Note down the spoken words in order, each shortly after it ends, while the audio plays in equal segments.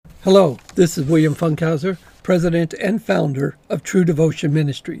Hello, this is William Funkhauser, President and Founder of True Devotion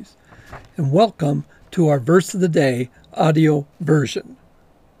Ministries, and welcome to our Verse of the Day audio version.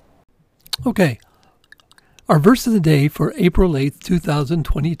 Okay, our Verse of the Day for April 8th,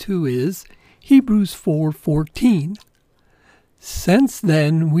 2022 is Hebrews 4:14. Since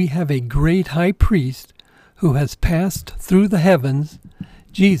then we have a great high priest who has passed through the heavens,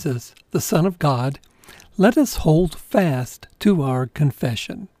 Jesus, the Son of God. Let us hold fast to our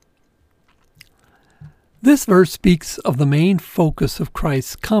confession. This verse speaks of the main focus of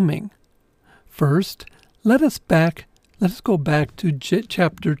Christ's coming. First, let us go back to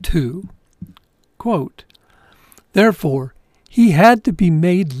chapter 2. Quote, "Therefore, he had to be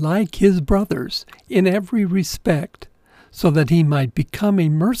made like his brothers in every respect, so that he might become a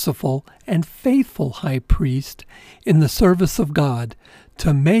merciful and faithful high priest in the service of God,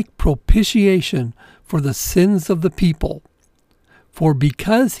 to make propitiation for the sins of the people. For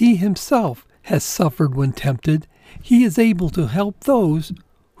because he himself has suffered when tempted, he is able to help those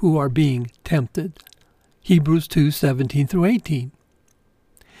who are being tempted." Hebrews 2:17-18.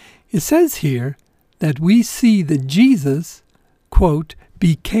 It says here that we see that Jesus, quote,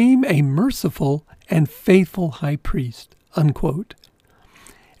 became a merciful and faithful high priest, unquote.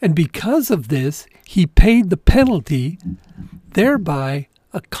 And because of this, he paid the penalty, thereby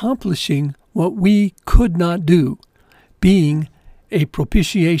accomplishing what we could not do, being a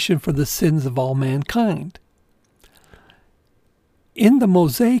propitiation for the sins of all mankind. In the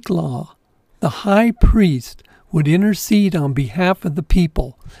Mosaic Law, the high priest would intercede on behalf of the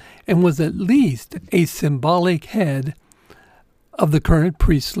people and was at least a symbolic head of the current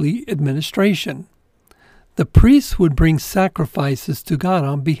priestly administration. The priests would bring sacrifices to God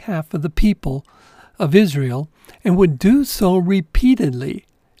on behalf of the people of Israel and would do so repeatedly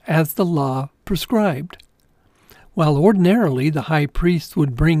as the law prescribed. While ordinarily the high priest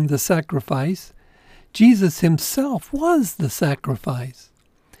would bring the sacrifice, Jesus himself was the sacrifice.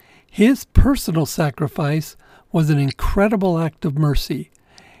 His personal sacrifice was an incredible act of mercy,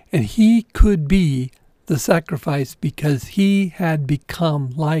 and he could be the sacrifice because he had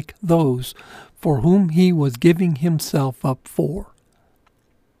become like those for whom he was giving himself up for.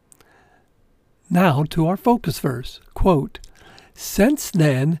 Now to our focus verse, quote, "Since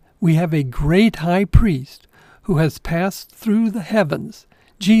then we have a great high priest who has passed through the heavens,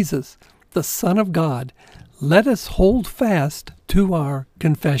 Jesus, the Son of God. Let us hold fast to our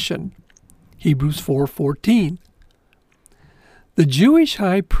confession." Hebrews 4:14. The Jewish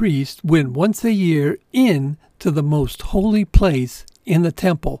high priest went once a year into the most holy place in the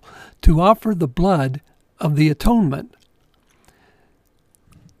temple to offer the blood of the atonement.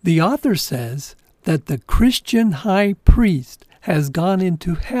 The author says that the Christian high priest has gone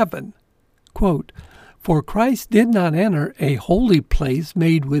into heaven. Quote, "For Christ did not enter a holy place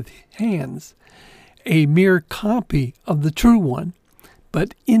made with hands, a mere copy of the true one,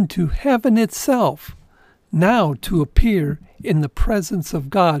 but into heaven itself, now to appear in the presence of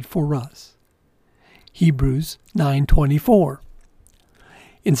God for us." Hebrews 9:24.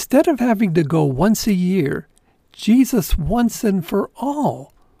 Instead of having to go once a year, Jesus once and for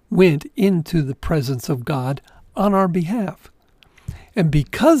all went into the presence of God on our behalf. And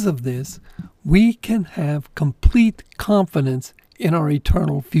because of this, we can have complete confidence in our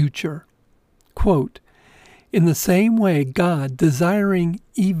eternal future. Quote, "In the same way, God, desiring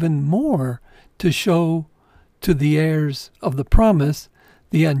even more to show to the heirs of the promise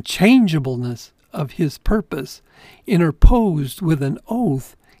the unchangeableness of his purpose, interposed with an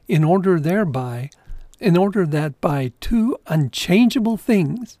oath in order that by two unchangeable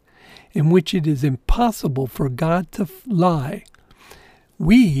things, in which it is impossible for God to lie,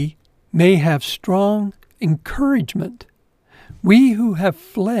 we may have strong encouragement, we who have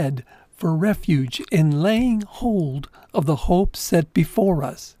fled for refuge in laying hold of the hope set before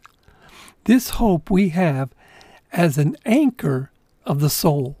us. This hope we have as an anchor of the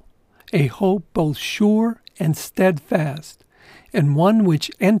soul, a hope both sure and steadfast, and one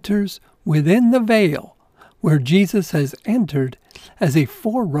which enters within the veil, where Jesus has entered as a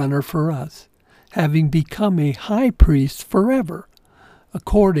forerunner for us, having become a high priest forever,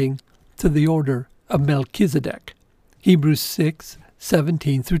 according to the order of Melchizedek." Hebrews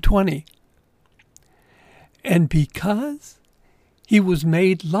 6:17-20. And because he was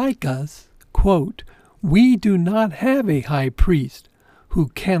made like us, quote, "we do not have a high priest who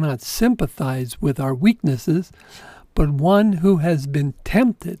cannot sympathize with our weaknesses, but one who has been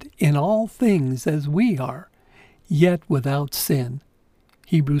tempted in all things as we are, yet without sin."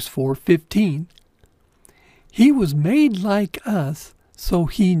 Hebrews 4:15. He was made like us so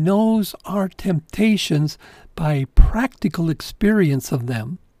he knows our temptations by practical experience of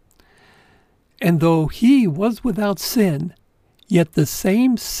them. And though he was without sin, yet the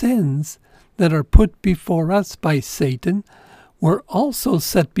same sins that are put before us by Satan were also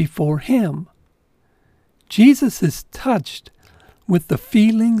set before him. Jesus is touched with the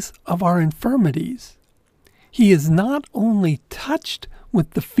feelings of our infirmities. He is not only touched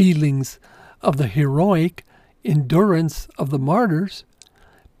with the feelings of the heroic endurance of the martyrs,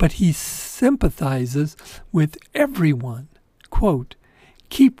 but he sympathizes with everyone. Quote,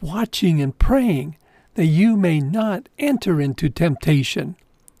 "Keep watching and praying that you may not enter into temptation.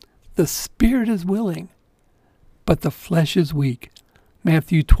 The spirit is willing, but the flesh is weak."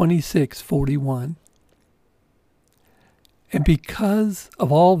 Matthew 26:41. And because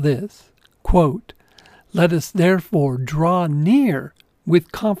of all this, quote, "Let us therefore draw near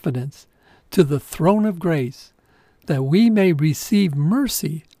with confidence to the throne of grace, that we may receive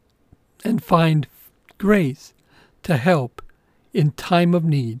mercy and find grace to help in time of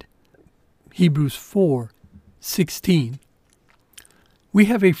need." Hebrews 4:16. We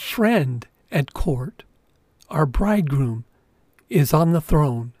have a friend at court. Our bridegroom is on the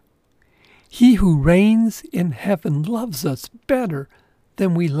throne. He who reigns in heaven loves us better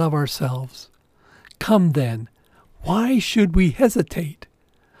than we love ourselves. Come then, why should we hesitate?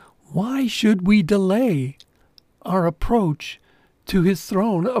 Why should we delay our approach to his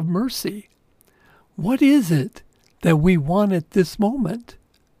throne of mercy? What is it that we want at this moment?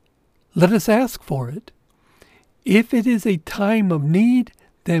 Let us ask for it. If it is a time of need,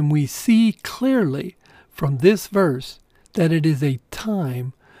 then we see clearly from this verse that it is a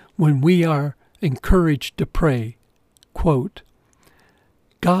time when we are encouraged to pray. Quote,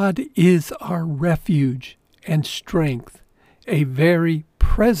 "God is our refuge and strength, a very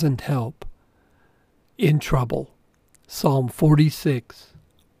present help in trouble." Psalm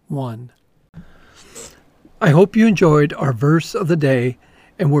 46:1. I hope you enjoyed our verse of the day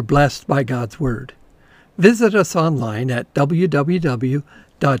and were blessed by God's Word. Visit us online at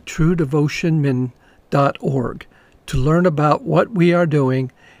www.truedevotionmin.org to learn about what we are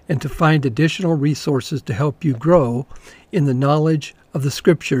doing and to find additional resources to help you grow in the knowledge of the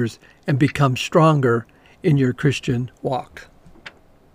Scriptures and become stronger in your Christian walk.